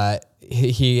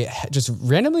 He just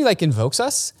randomly like invokes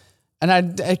us, and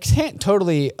I can't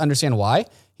totally understand why.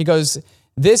 He goes,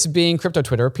 "This being crypto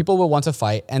Twitter, people will want to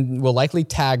fight and will likely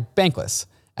tag Bankless,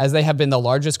 as they have been the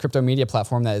largest crypto media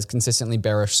platform that is consistently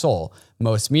bearish Sol.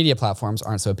 Most media platforms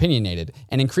aren't so opinionated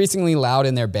and increasingly loud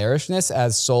in their bearishness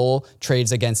as Sol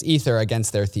trades against Ether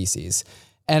against their theses."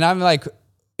 And I'm like,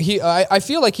 I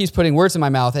feel like he's putting words in my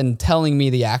mouth and telling me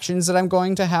the actions that I'm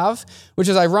going to have, which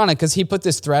is ironic because he put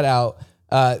this thread out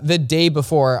the day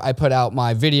before I put out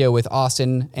my video with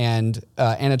Austin and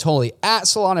Anatoly at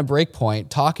Solana Breakpoint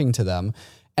talking to them.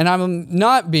 And I'm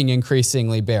not being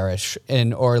increasingly bearish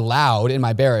or loud in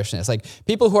my bearishness. Like,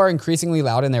 people who are increasingly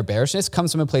loud in their bearishness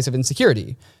comes from a place of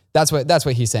insecurity. That's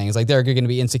what he's saying. Is like they're going to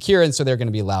be insecure, and so they're going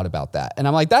to be loud about that. And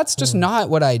I'm like, that's just not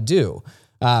what I do.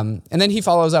 And then he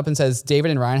follows up and says,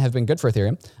 "David and Ryan have been good for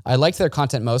Ethereum. I liked their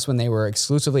content most when they were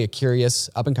exclusively a curious,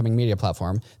 up-and-coming media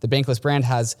platform. The Bankless brand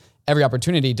has every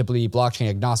opportunity to be blockchain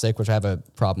agnostic," which I have a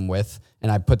problem with.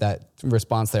 And I put that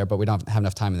response there, but we don't have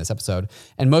enough time in this episode.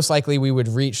 "And most likely we would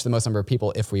reach the most number of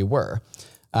people if we were."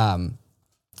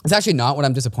 It's actually not what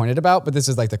I'm disappointed about, but this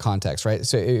is like the context, right?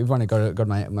 So if you want to go to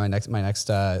my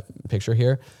next picture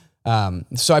here.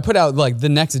 So I put out like the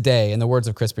next day, in the words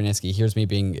of Chris Bernitzky, "Here's me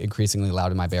being increasingly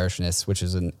loud in my bearishness," which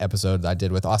is an episode I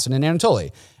did with Austin and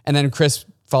Anatoly. And then Chris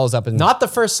follows up and not the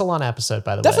first Solana episode,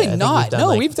 by the definitely way.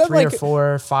 not. We've done 3 like or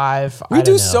 4 or 5. We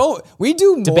do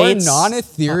more Debates.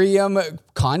 non-Ethereum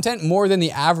content more than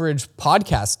the average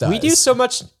podcast does. We do so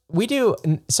much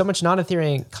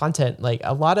non-Ethereum content. Like,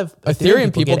 a lot of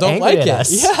Ethereum people get don't angry like at it.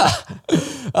 us.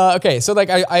 Yeah. Okay. So like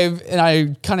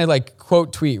I kind of like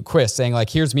quote tweet Chris saying like,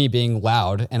 "Here's me being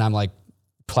loud," and I'm like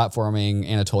platforming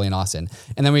Anatoly and Austin,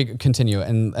 and then we continue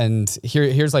and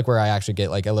here's like where I actually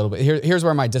get like a little bit. Here's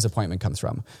where my disappointment comes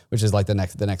from, which is like the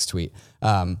next tweet,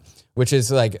 which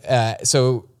is like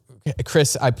so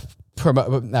Chris, I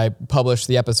published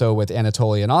the episode with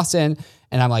Anatoly and Austin,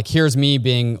 and I'm like, "Here's me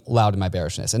being loud in my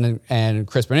bearishness," and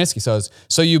Chris Bernitzky says,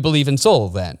 "So you believe in Sol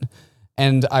then?"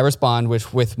 And I respond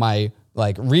with my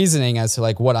like reasoning as to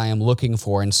like what I am looking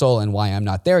for in Sol and why I'm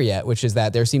not there yet, which is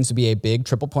that there seems to be a big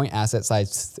triple point asset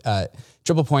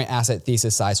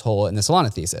thesis size hole in the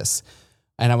Solana thesis.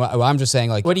 And I'm just saying,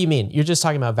 like, what do you mean? You're just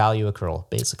talking about value accrual,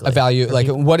 basically. A value, like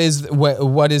what is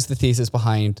the thesis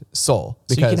behind Sol?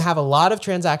 Because so you can have a lot of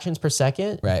transactions per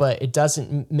second, right, but it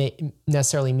doesn't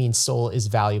necessarily mean Sol is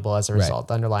valuable as a result. Right.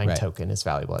 The underlying token is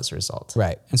valuable as a result.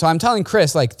 Right. And so I'm telling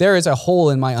Chris, like, there is a hole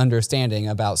in my understanding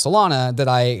about Solana that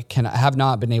I have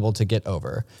not been able to get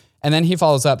over. And then he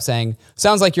follows up saying,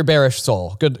 "Sounds like you're bearish,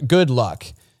 Sol. Good luck."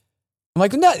 I'm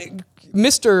like, "No,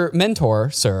 Mr.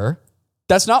 Mentor, sir.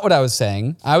 That's not what I was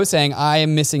saying. I was saying I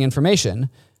am missing information,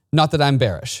 not that I'm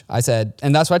bearish." I said,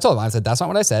 and that's what I told him. I said, "That's not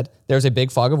what I said. There's a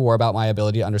big fog of war about my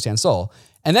ability to understand Sol."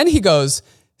 And then he goes,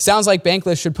 "Sounds like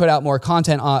Bankless should put out more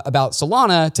content about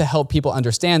Solana to help people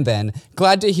understand then.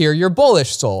 Glad to hear you're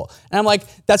bullish, Sol." And I'm like,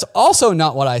 that's also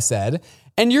not what I said.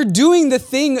 And you're doing the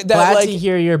thing that glad to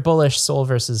hear you're bullish Sol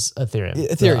versus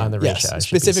Ethereum on the ratio. Yes,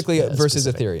 specifically versus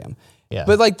specific. Ethereum. Yeah.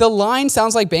 But like the line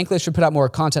 "sounds like Bankless should put out more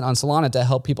content on Solana to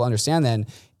help people understand then"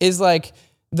 is like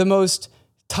the most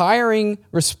tiring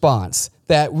response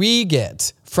that we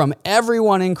get from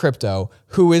everyone in crypto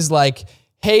who is like,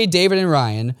 "Hey, David and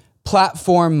Ryan,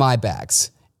 platform my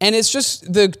bags." And it's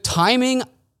just the timing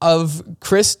of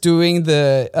Chris doing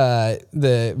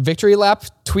the victory lap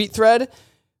tweet thread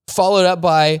followed up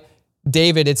by,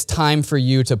 "David, it's time for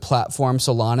you to platform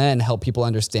Solana and help people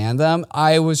understand them."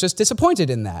 I was just disappointed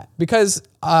in that because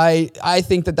I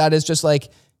think that is just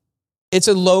like, it's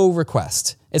a low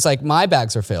request. It's like, my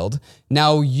bags are filled.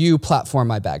 Now you platform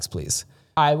my bags, please.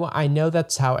 I know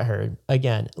that's how it heard.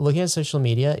 Again, looking at social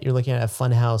media, you're looking at a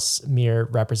funhouse mirror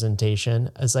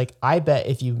representation. It's like, I bet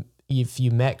if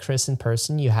you met Chris in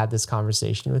person, you had this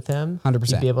conversation with him, 100%.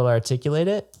 You'd be able to articulate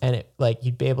it, and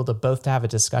you'd be able to both have a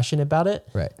discussion about it,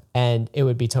 right? And it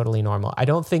would be totally normal. I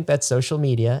don't think that social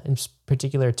media, in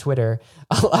particular Twitter,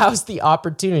 allows the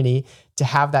opportunity to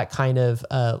have that kind of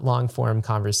long form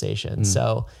conversation.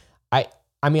 So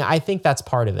I think that's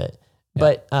part of it.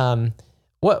 Yeah.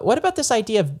 But what about this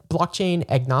idea of blockchain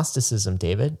agnosticism,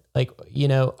 David? Like,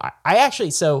 I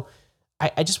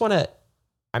just want to.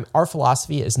 Our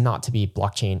philosophy is not to be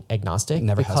blockchain agnostic.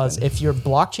 Never because has been. If you're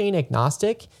blockchain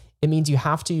agnostic, it means you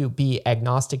have to be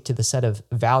agnostic to the set of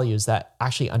values that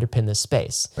actually underpin this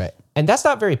space. Right. And that's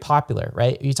not very popular,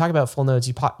 right? You talk about full nodes,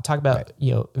 you talk about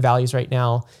values right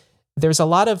now. There's a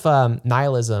lot of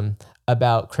nihilism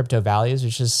about crypto values,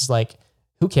 which is like,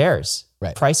 who cares?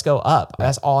 Right. Price go up. Right.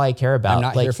 That's all I care about. I'm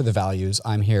not here for the values.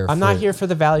 I'm not here for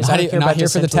the values. I don't care about here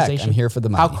for the tech. I'm here for the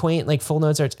money. How quaint like full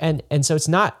nodes are. And so it's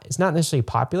not necessarily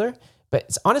popular, but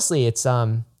it's honestly, it's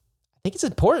I think it's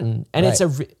important, and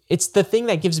it's the thing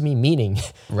that gives me meaning.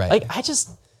 Right. Like there's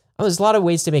a lot of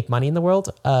ways to make money in the world.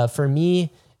 For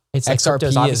me, it's like XRP crypto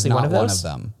is obviously not one of those.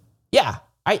 One of them. Yeah.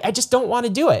 I just don't want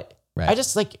to do it. Right. I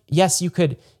just yes, you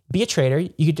could be a trader.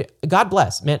 You could, God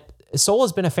bless, man. Sol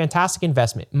has been a fantastic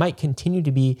investment. It might continue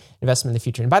to be an investment in the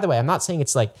future. And by the way, I'm not saying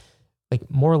it's like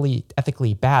morally,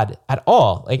 ethically bad at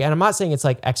all. And I'm not saying it's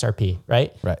like XRP,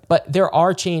 right? Right. But there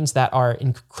are chains that are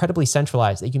incredibly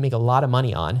centralized that you can make a lot of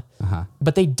money on,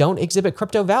 but they don't exhibit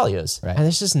crypto values. Right. And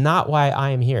this is not why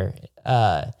I am here.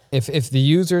 If the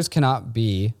users cannot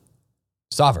be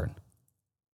sovereign,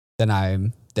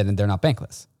 then they're not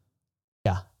bankless.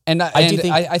 Yeah. And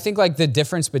I think like the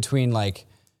difference between like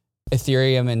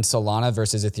Ethereum and Solana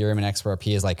versus Ethereum and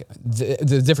XRP is like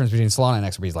the difference between Solana and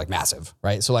XRP is like massive,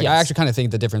 right? So like I actually kind of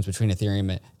think the difference between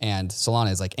Ethereum and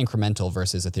Solana is like incremental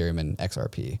versus Ethereum and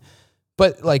XRP.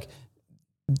 But like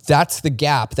that's the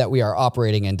gap that we are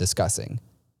operating and discussing,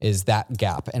 is that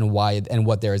gap and why and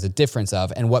what there is a difference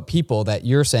of, and what people that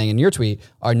you're saying in your tweet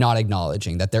are not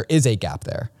acknowledging, that there is a gap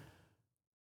there.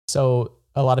 So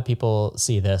a lot of people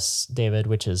see this, David,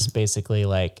 which is basically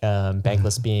like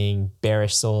Bankless being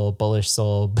bearish Sol, bullish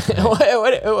Sol.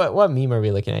 Right. what meme are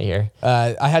we looking at here?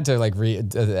 I had to like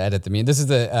edit the meme. This is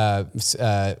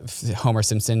the Homer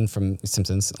Simpson from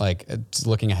Simpsons, like just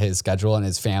looking at his schedule, and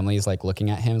his family's like looking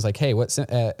at him. It's like, hey,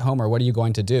 Homer, what are you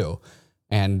going to do?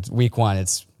 And week 1,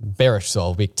 it's bearish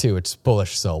Sol. Week 2, it's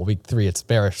bullish Sol. Week 3, it's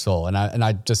bearish Sol. And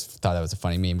I just thought that was a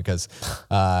funny meme because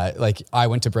like I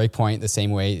went to Breakpoint the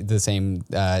same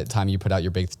time you put out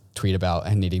your big tweet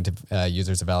about needing to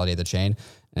users to validate the chain.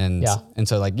 And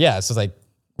so like, so it's like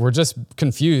we're just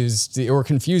confused, or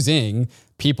confusing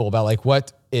people about like,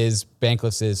 what is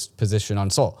Bankless's position on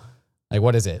Sol? Like,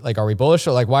 what is it? Like, are we bullish,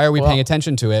 or like, why are we paying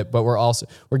attention to it? But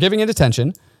we're giving it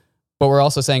attention, but we're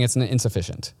also saying it's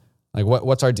insufficient. Like,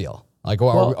 what's our deal? Like,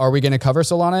 are we going to cover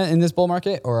Solana in this bull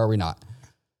market, or are we not?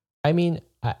 I mean,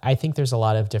 I think there's a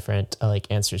lot of different like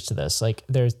answers to this. Like,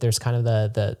 there's kind of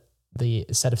the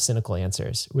set of cynical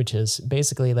answers, which is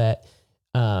basically that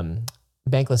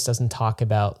Bankless doesn't talk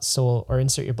about Sol or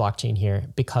insert your blockchain here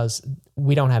because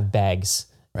we don't have bags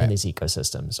in these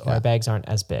ecosystems, or our bags aren't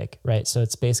as big, right? So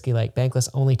it's basically like Bankless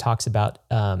only talks about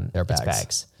their its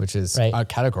bags, which is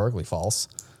categorically false.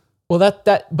 Well,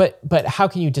 but how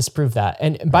can you disprove that?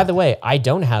 And by the way, I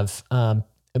don't have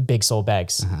big Sol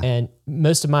bags, and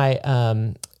most of my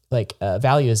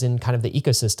value is in kind of the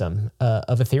ecosystem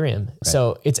of Ethereum. Right.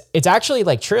 So it's actually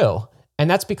like true, and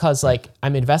that's because like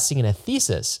I'm investing in a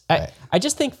thesis. I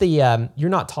just think you're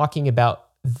not talking about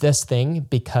this thing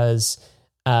because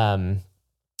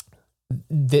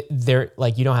they're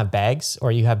like, you don't have bags,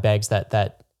 or you have bags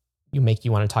that you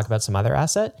want to talk about some other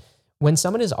asset. When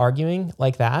someone is arguing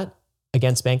like that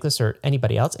against Bankless or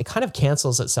anybody else, it kind of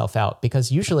cancels itself out,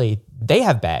 because usually they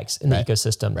have bags in the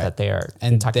ecosystem that they are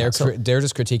talking about. So they're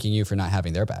just critiquing you for not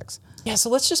having their bags. Yeah, so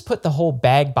let's just put the whole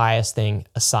bag bias thing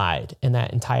aside in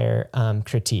that entire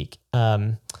critique.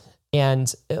 I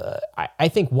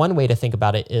think one way to think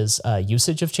about it is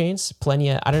usage of chains.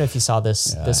 Plenia, I don't know if you saw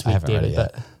this week, David,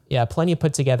 but Plenia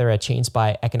put together a chains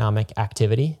by economic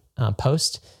activity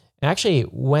post, and actually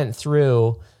went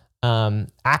through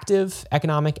active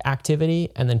economic activity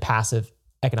and then passive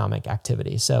economic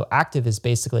activity. So active is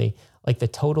basically like the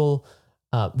total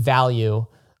value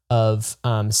of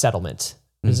settlement.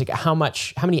 It's like how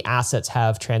many assets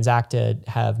have transacted,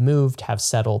 have moved, have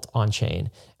settled on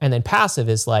chain. And then passive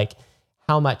is like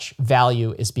how much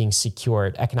value is being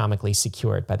secured, economically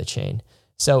secured by the chain.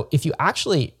 So if you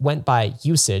actually went by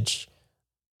usage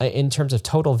in terms of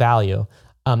total value,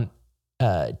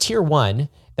 tier 1,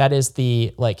 that is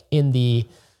in the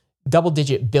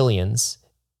double-digit billions,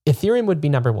 Ethereum would be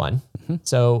number 1.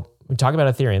 So we talk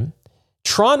about Ethereum.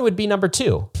 Tron would be number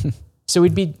 2. So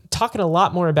we'd be talking a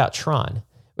lot more about Tron,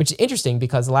 which is interesting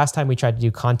because the last time we tried to do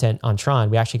content on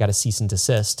Tron, we actually got a cease and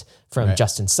desist from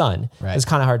Justin Sun. It was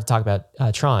kind of hard to talk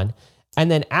about Tron. And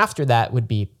then after that would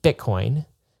be Bitcoin,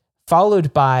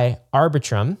 followed by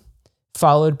Arbitrum,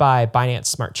 followed by Binance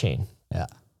Smart Chain. Yeah.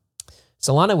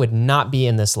 Solana would not be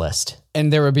in this list.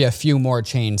 And there would be a few more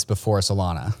chains before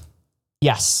Solana.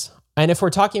 Yes. And if we're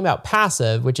talking about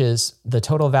passive, which is the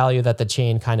total value that the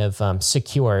chain kind of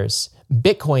secures,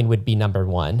 Bitcoin would be number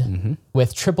one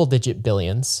with triple digit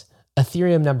billions,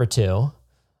 Ethereum number two,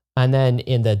 and then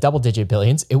in the double digit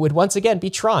billions, it would once again be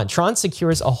Tron. Tron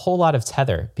secures a whole lot of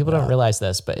Tether. People don't realize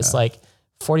this, but it's like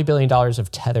 $40 billion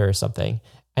of Tether or something.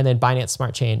 And then Binance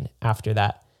Smart Chain after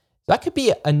that. That could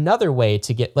be another way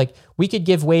to get, like, we could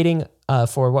give weighting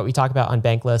for what we talk about on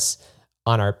Bankless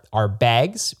on our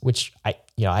bags, which I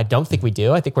don't think we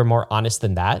do. I think we're more honest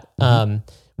than that.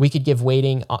 We could give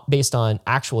weighting based on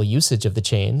actual usage of the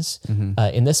chains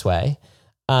in this way.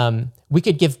 We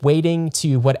could give weighting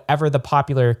to whatever the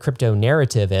popular crypto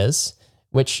narrative is,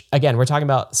 which again, we're talking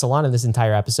about Solana this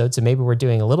entire episode. So maybe we're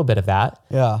doing a little bit of that.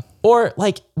 Yeah. Or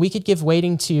like we could give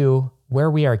weighting to where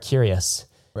we are curious.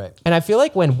 Right. And I feel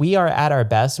like when we are at our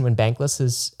best and when Bankless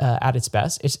is at its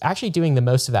best, it's actually doing the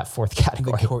most of that fourth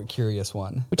category. The curious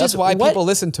one. Which That's is why what, people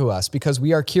listen to us, because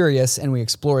we are curious and we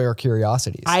explore our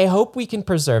curiosities. I hope we can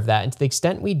preserve that. And to the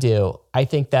extent we do, I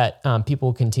think that people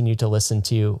will continue to listen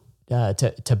to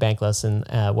Bankless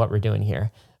and what we're doing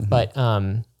here. But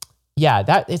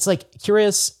that it's like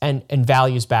curious and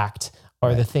values backed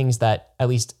are the things that at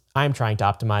least I'm trying to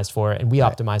optimize for and we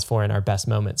optimize for in our best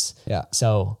moments. Yeah.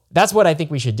 So that's what I think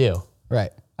we should do.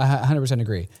 Right. I 100%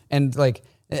 agree. And like,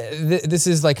 this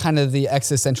is like kind of the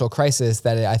existential crisis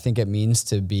that I think it means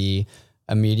to be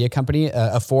a media company,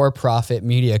 a for-profit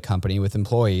media company with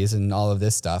employees and all of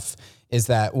this stuff, is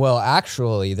that, well,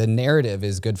 actually the narrative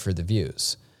is good for the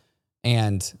views.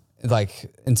 And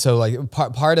so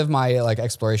part of my like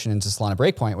exploration into Solana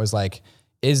Breakpoint was like,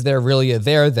 is there really a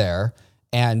there?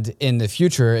 And in the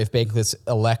future, if Bankless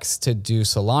elects to do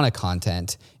Solana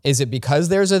content, is it because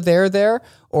there's a there,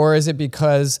 or is it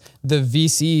because the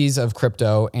VCs of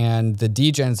crypto and the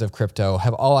degens of crypto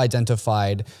have all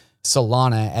identified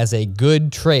Solana as a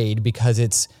good trade because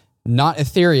it's not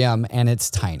Ethereum and it's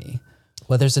tiny?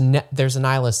 Well, there's a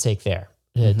nihilist take there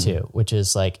too, which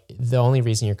is like the only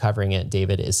reason you're covering it,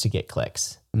 David, is to get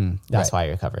clicks. That's why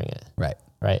you're covering it.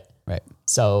 Right.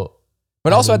 So,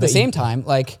 but also at the same time,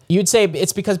 like you'd say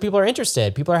it's because people are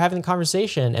interested. People are having the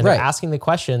conversation and they're asking the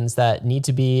questions that need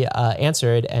to be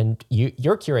answered, and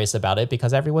you're curious about it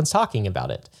because everyone's talking about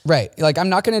it. Right. Like I'm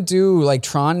not going to do like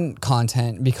Tron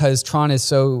content because Tron is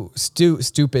so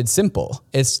stupid simple.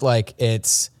 It's like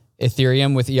it's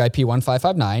Ethereum with EIP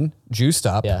 1559 juiced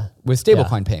up with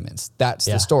stablecoin payments. That's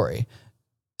the story.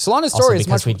 Solana's story is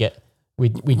much.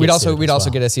 We'd also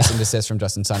get a cease and desist from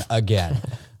Justin Sun again.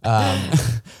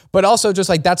 But also just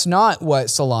like, that's not what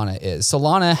Solana is.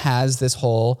 Solana has this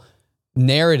whole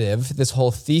narrative, this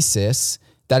whole thesis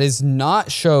that is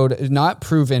not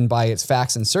proven by its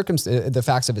facts and the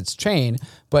facts of its chain,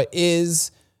 but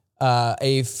is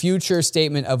a future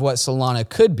statement of what Solana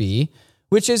could be,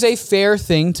 which is a fair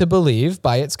thing to believe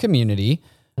by its community,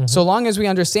 so long as we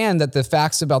understand that the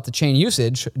facts about the chain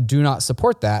usage do not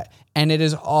support that, and it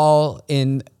is all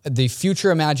in the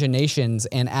future imaginations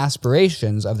and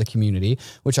aspirations of the community,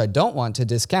 which I don't want to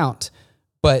discount.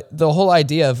 But the whole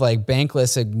idea of like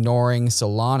Bankless ignoring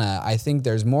Solana, I think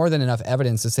there's more than enough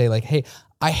evidence to say like, hey,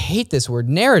 I hate this word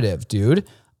narrative, dude.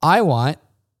 I want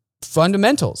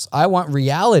fundamentals. I want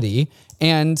reality.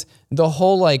 And the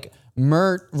whole like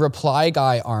Mert reply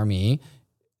guy army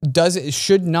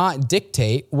should not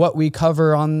dictate what we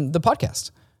cover on the podcast.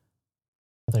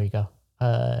 Well, there you go.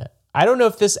 I don't know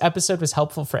if this episode was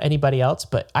helpful for anybody else,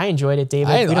 but I enjoyed it,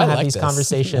 David. We don't have these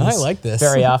conversations I like this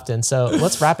very often. So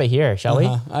let's wrap it here, shall we?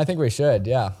 I think we should,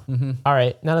 yeah. All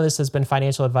right. None of this has been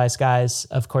financial advice, guys.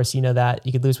 Of course, you know that.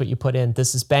 You could lose what you put in.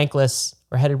 This is Bankless.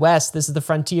 We're headed west. This is the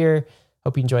frontier.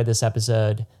 Hope you enjoyed this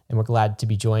episode, and we're glad to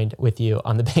be joined with you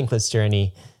on the Bankless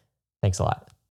journey. Thanks a lot.